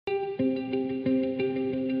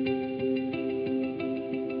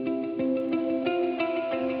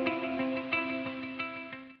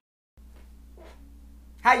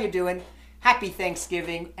How you doing? Happy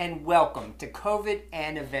Thanksgiving and welcome to COVID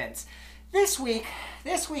and Events. This week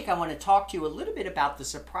I want to talk to you a little bit about the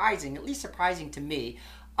surprising, at least surprising to me,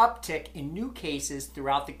 uptick in new cases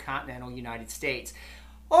throughout the continental United States.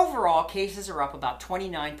 Overall, cases are up about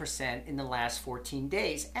 29% in the last 14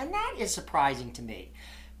 days, and that is surprising to me.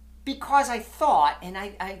 Because I thought, and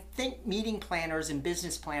I think meeting planners and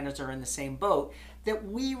business planners are in the same boat, that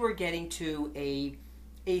we were getting to a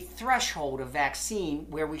threshold of vaccine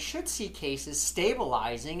where we should see cases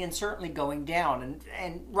stabilizing and certainly going down.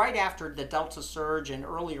 And right after the Delta surge and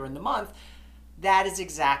earlier in the month, that is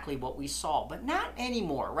exactly what we saw. But not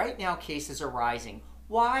anymore. Right now, cases are rising.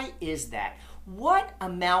 Why is that? What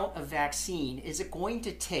amount of vaccine is it going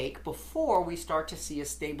to take before we start to see a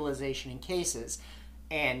stabilization in cases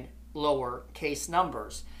and lower case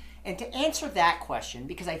numbers? And to answer that question,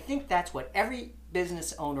 because I think that's what every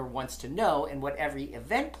business owner wants to know and what every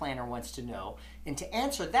event planner wants to know, and to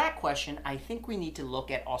answer that question, I think we need to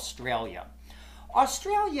look at Australia.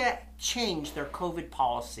 Australia changed their COVID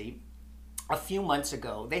policy a few months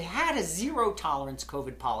ago. They had a zero tolerance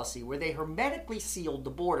COVID policy where they hermetically sealed the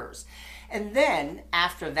borders. And then,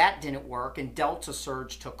 after that didn't work and Delta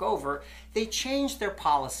surge took over, they changed their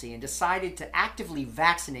policy and decided to actively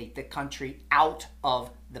vaccinate the country out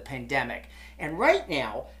of the pandemic. And right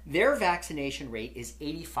now, their vaccination rate is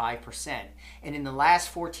 85%. And in the last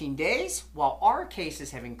 14 days, while our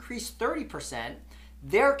cases have increased 30%,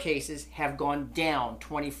 their cases have gone down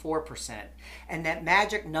 24%. And that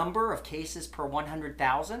magic number of cases per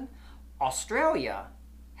 100,000, Australia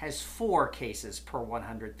has 4 cases per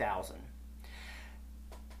 100,000.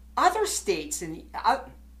 Other states in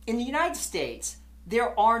the United States,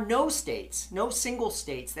 there are no single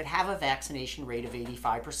states that have a vaccination rate of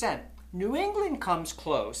 85%. New England comes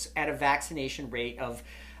close at a vaccination rate of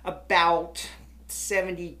about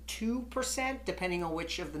 72%, depending on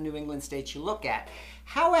which of the New England states you look at.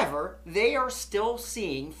 However, they are still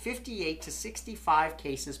seeing 58 to 65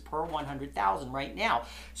 cases per 100,000 right now.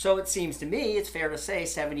 So it seems to me, it's fair to say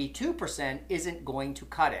 72% isn't going to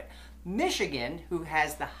cut it. Michigan, who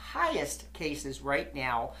has the highest cases right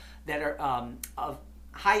now, that are of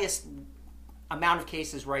highest amount of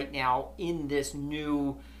cases right now in this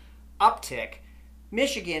new uptick,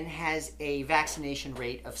 Michigan has a vaccination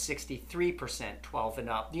rate of 63%, 12 and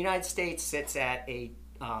up. The United States sits at a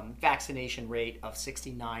vaccination rate of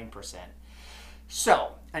 69%.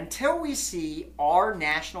 So, until we see our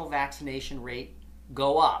national vaccination rate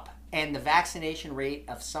go up and the vaccination rate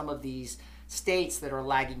of some of these states that are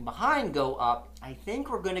lagging behind go up, I think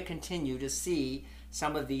we're going to continue to see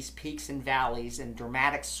some of these peaks and valleys and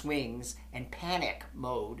dramatic swings and panic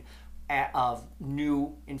mode of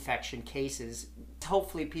new infection cases.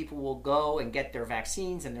 Hopefully people will go and get their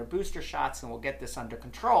vaccines and their booster shots and we'll get this under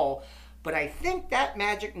control. But I think that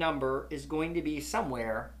magic number is going to be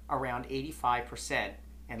somewhere around 85%.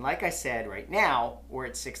 And like I said, right now, we're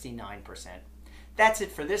at 69%. That's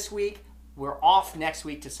it for this week. We're off next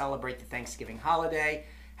week to celebrate the Thanksgiving holiday.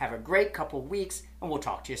 Have a great couple weeks, and we'll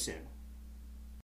talk to you soon.